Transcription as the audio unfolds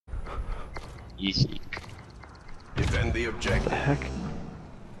Easy. Defend the objective. What the heck?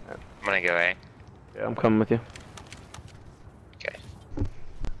 I'm gonna go A. Yeah, I'm coming with you. Okay. I'm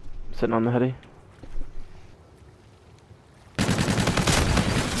sitting on the heady.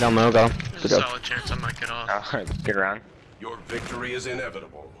 Down low, got him. There's Good a job. solid chance I might get off. Oh, good round. Your victory is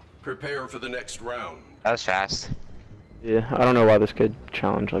inevitable. Prepare for the next round. That was fast. Yeah, I don't know why this kid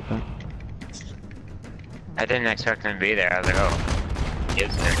challenged like that. I didn't expect him to be there. I was like, oh, he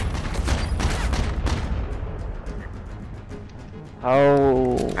is there.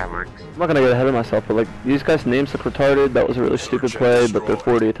 How... That works. I'm not gonna get ahead of myself, but like, these guys' names look retarded. That was a really stupid play, but they're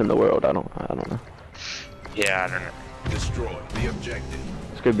 40th in the world. I don't know. Yeah, I don't know. Destroy the objective.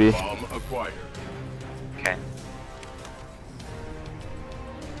 This could be. Bomb acquired. Okay.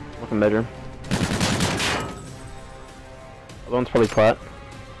 Looking bedroom. Other one's probably flat.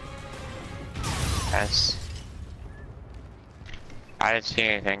 Yes. I didn't see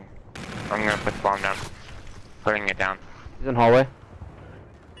anything. I'm gonna put the bomb down. Putting it down. He's in hallway.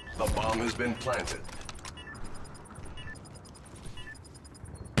 The bomb has been planted.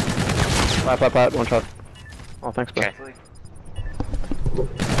 Flat, one shot. Oh, thanks, bro. Okay.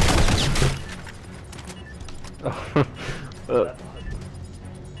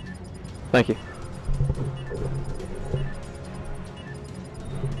 Thank you.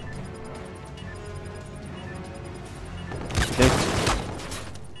 Okay.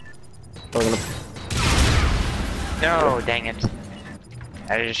 Oh, we're gonna... No, dang it.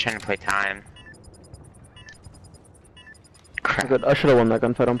 I was just trying to play time. Crap. Good. I should have won that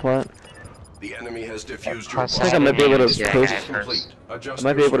gunfight on plat. The enemy has defused your Plus, bomb. I think I might be able to Yeah, post. guy Complete. first. Adjust I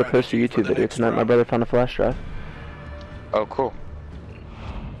might be your able to post a strategy for YouTube the video next tonight. My round. brother found a flash drive. Oh, cool.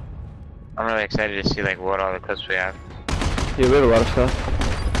 I'm really excited to see like what all the clips we have. Yeah, we have a lot of stuff.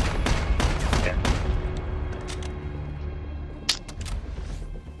 Yeah.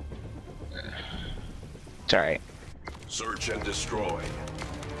 It's alright. Search and destroy.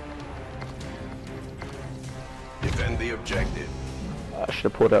 Defend the objective. I should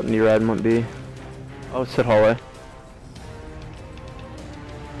have pulled out near Admont B. Oh, it's at hallway.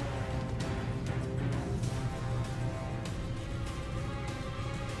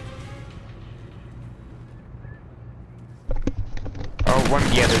 Oh, one,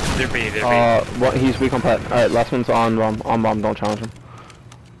 yeah, they're B, they're B. Well, he's weak on plat. Alright, last one's on bomb, don't challenge him.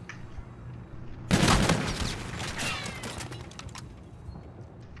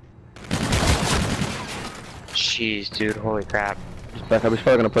 Jeez, dude, holy crap. Just back up, he's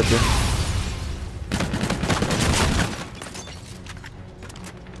probably gonna push you.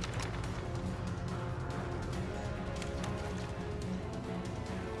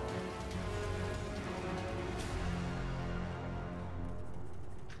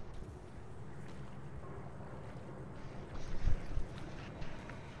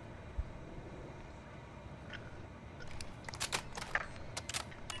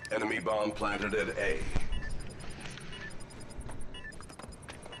 Enemy bomb planted at A.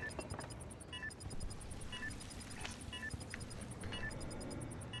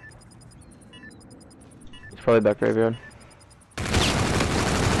 He's probably back graveyard.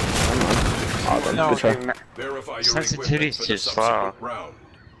 Awesome, No, good try. dude, Verify your Sensitivity's equipment for too the slow. subsequent round.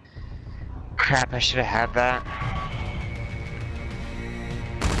 crap, I should have had that.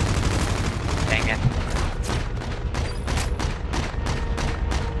 Dang it.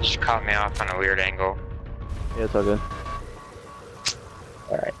 Just caught me off on a weird angle. Yeah, it's all good.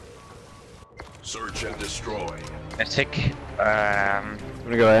 Alright. Search and destroy. Let's take, I'm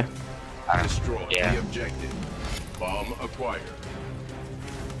gonna go A. Destroy yeah. the objective. Bomb acquired.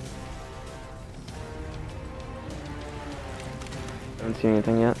 Haven't seen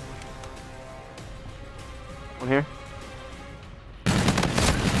anything yet. One here.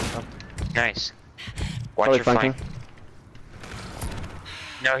 Nice. Watch Probably your flank. flanking.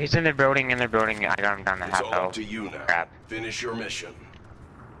 No, he's in the building, I got him down to It's half all up health. to you now. Crap. Finish your mission.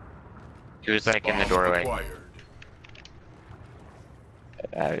 He was like in the Bomb doorway. acquired.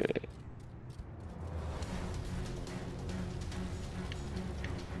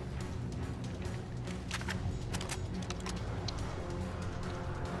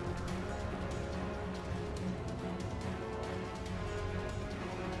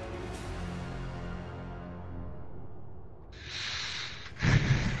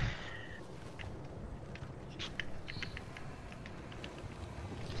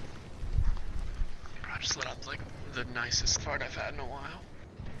 I just let out like the nicest fart I've had in a while.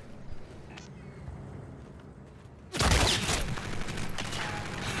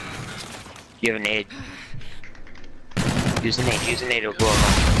 You have a nade. Use a nade, it'll blow up.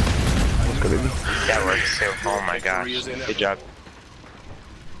 That works too. Oh my gosh. Good job.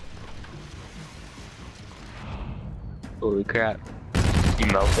 Holy crap. You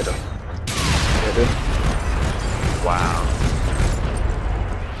melted him. Yeah, dude. Wow.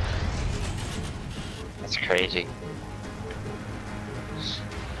 That's crazy.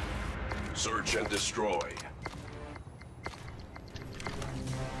 Search and destroy.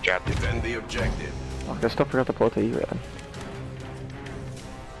 Drop it. Defend the objective. Fuck, I still forgot to pull out the E-Rad. I'm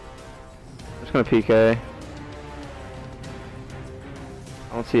just gonna PK.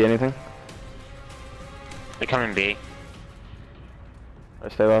 I don't see anything. They're coming B. I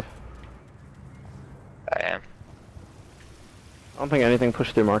stay off. I am. I don't think anything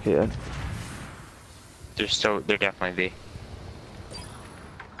pushed through market yet. They're definitely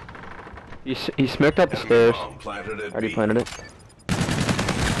B. He smoked up the Enemy stairs. bomb planted at Already B. planted it.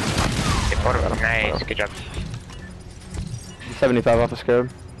 They photo him. Nice, good job. 75 off the scope.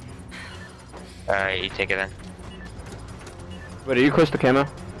 You take it then. Wait, are you close to camo?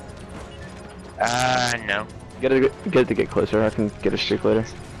 No. Get it to get closer. I can get a streak later.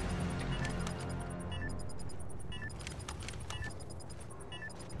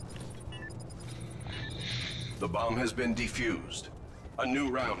 The bomb has been defused. A new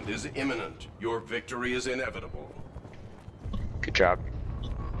round is imminent. Your victory is inevitable. Good job.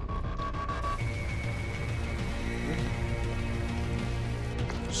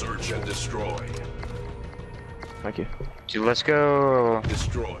 Search and destroy. Thank you. Dude, let's go.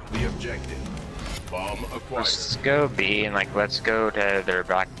 Destroy the objective. Bomb acquired. Let's go B and let's go to their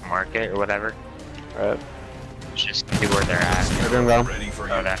black market or whatever. Alright. Just see where they're at. We're doing well. Ready for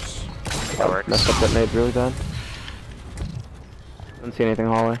Oh, use. That works. Messed up that nade really bad. Didn't see anything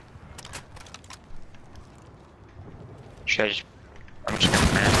hallway. Should I just... I'm just gonna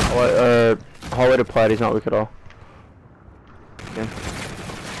plan. Hallway to Plaid, he's not weak at all. Yeah.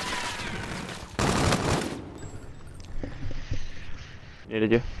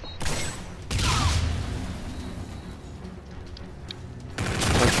 Needed you.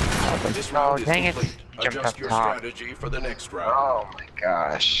 This round is dang it. complete. Jumped Adjust up your top. strategy for the next round. Oh my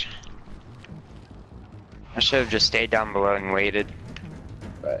gosh. I should have just stayed down below and waited.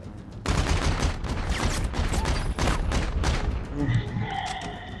 But...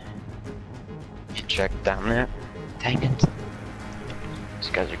 Check down there. Dang it. These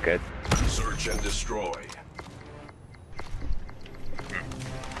guys are good. Search and destroy.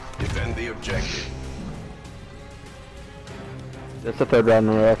 Defend the objective. That's the third round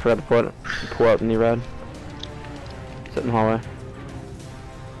in a row. I forgot to pull out the knee rad. Sit in the hallway.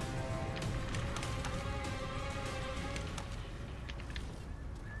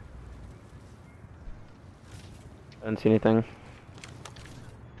 I didn't see anything.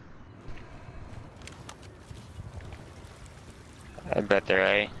 I bet they're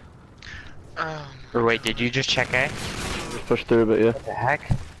A. Or wait, did you just check A? Just push through, but yeah. What the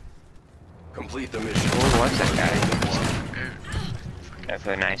heck? Complete the mission. Where was that guy? That's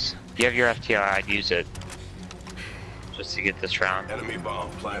really nice. If you have your FTL, I'd use it. Just to get this round. Enemy bomb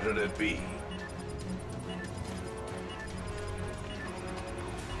planted at B.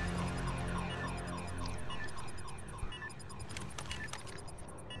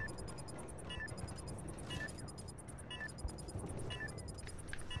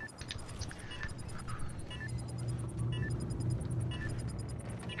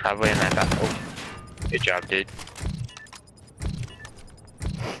 Probably in that battle. Good job, dude.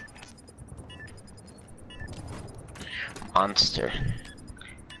 Monster.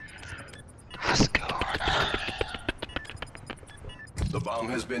 Let's go. The bomb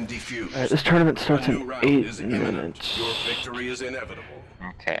has been defused. Alright, this tournament starts A new in round 8 is imminent. minutes. Your victory is inevitable.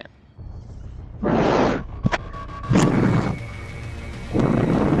 Okay.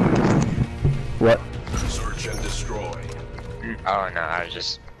 What? Search and destroy. Oh no, I was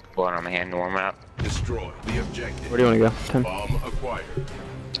just blowing on my hand to warm up. Destroy the objective. Where do you want to go, Tim? Bomb acquired.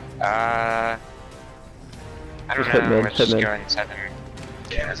 I don't Just hit know, mid, let's hit just mid. go in 7.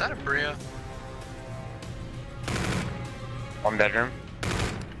 Yeah, is that a Bria? One bedroom.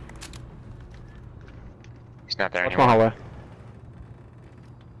 He's not there Watch my anymore. hallway.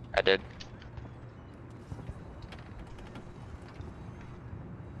 I did.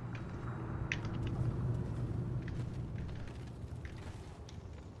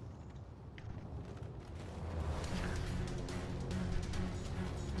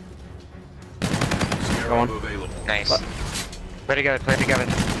 on. Available. Nice. What? Play together, play together.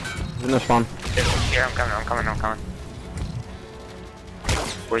 He's in this one. Here, I'm coming.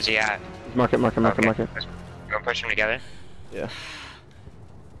 Where's he at? Market. You wanna push him together? Yeah.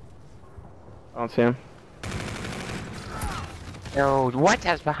 I don't see him. No, what?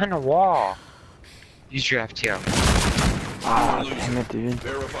 I was behind a wall. Use your FTO. Ah, damn it, dude.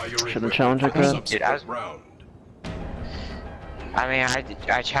 Verify your Shouldn't equipment challenge like for the that. subsequent Dude, I was- round. I mean,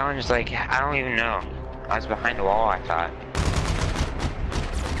 I challenged, like, I don't even know. I was behind the wall, I thought.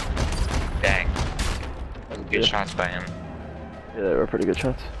 Dang. Good shots by him. Yeah, they were pretty good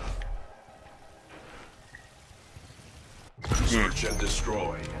shots. Search and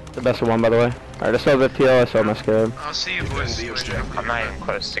destroy. The best one, by the way. Alright, I still have FTL, I still have my scarab. I'll see you boys Defend the later. objective. I'm not even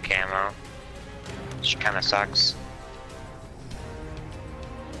close to camo. Which kinda sucks.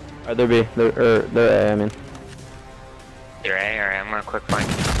 Alright, they're B. They're A, I mean. You're A, alright, I'm gonna quick flank.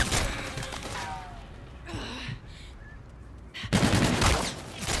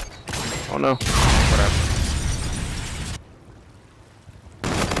 Oh no. What up?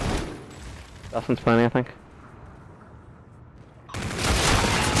 Dawson's planning, I think.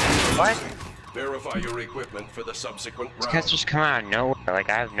 What? Verify your equipment for the subsequent These round. guys just come out of nowhere, like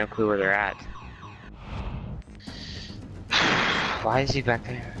I have no clue where they're at. Why is he back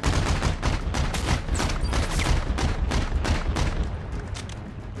there?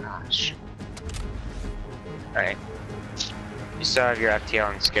 Gosh. Alright. You still have your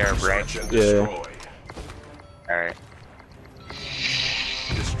FTL and Scarab, right? Search and Yeah. destroy. Alright.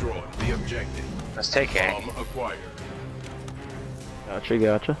 Destroy the objective. Let's take A. Bomb acquired. Gotcha,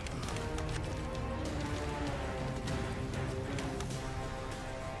 gotcha.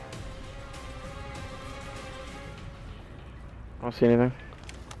 I don't see anything.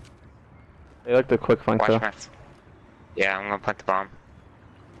 They like the quick flank Watch though. my... Yeah, I'm gonna plant the bomb.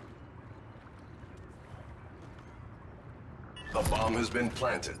 The bomb has been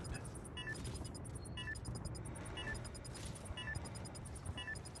planted.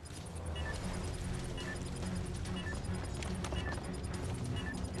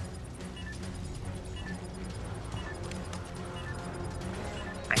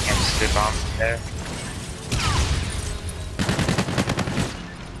 I can't see the bomb there.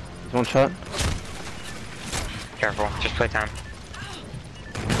 There's one shot. Careful, just play time.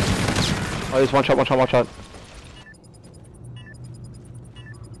 Oh, there's one shot, one shot, one shot.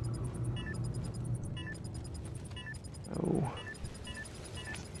 Oh.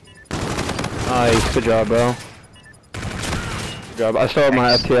 Nice, good job, bro. Good job. I still have my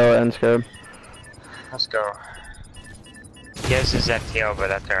Thanks. FTL and scarab. Let's go. He has his FTL, but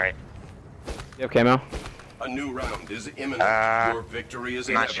that's alright. You have camo? A new round is imminent. Your victory is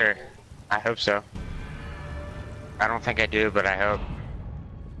I'm not sure. inevitable. I hope so. I don't think I do, but I hope.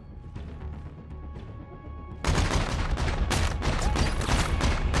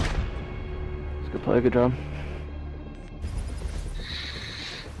 It's a good play, good job.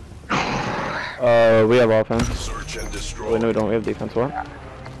 We have offense. Search and destroy. Wait, no, we don't. We have defense. What?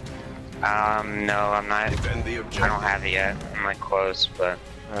 No, I'm not. Defend the I objective. don't have it yet. I'm like close, but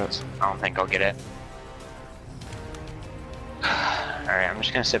Alright. I don't think I'll get it. Alright, I'm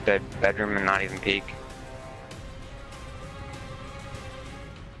just gonna sit bedroom and not even peek.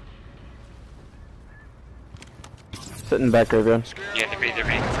 Sitting back graveyard. You have to breathe the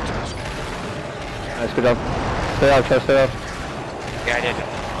rain. Nice, good job. Stay out, try to stay out. Yeah, I did.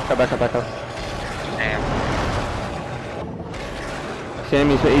 Back up, back up. Damn. Sam,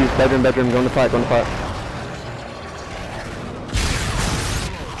 he's bedroom, go in the flat, go in the flat.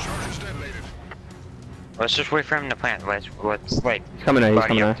 Let's just wait for him to plant. Let's like He's coming in, he's buddy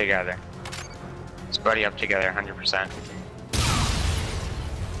coming up in. together. Let's buddy up together, 100%.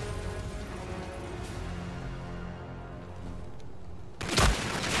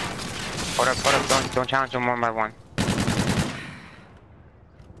 Hold up, don't challenge him one by one.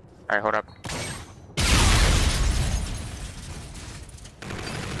 Alright, hold up.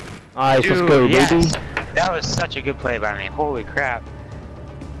 Nice, let's Dude, go, yes. baby. That was such a good play by me. Holy crap.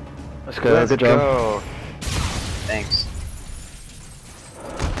 Let's go, Let's good job. go. Thanks.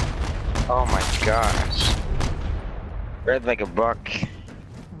 Oh my gosh. Read like a buck.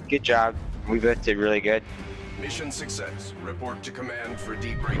 Good job. We both did really good. Mission success. Report to command for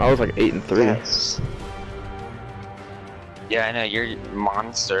debriefing. I was like 8 and 3. Yes. Yeah, I know, you're a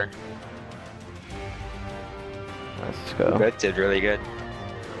monster. Let's We go. both did really good.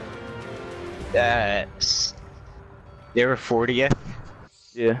 Yes. They were 40th?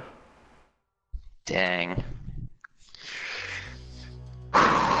 Yeah. Dang.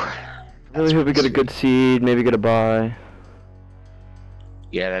 Really hope we get a good seed, maybe get a bye.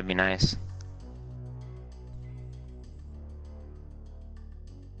 Yeah, that'd be nice.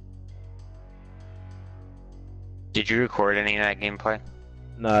 Did you record any of that gameplay?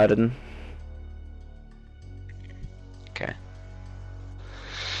 No, I didn't.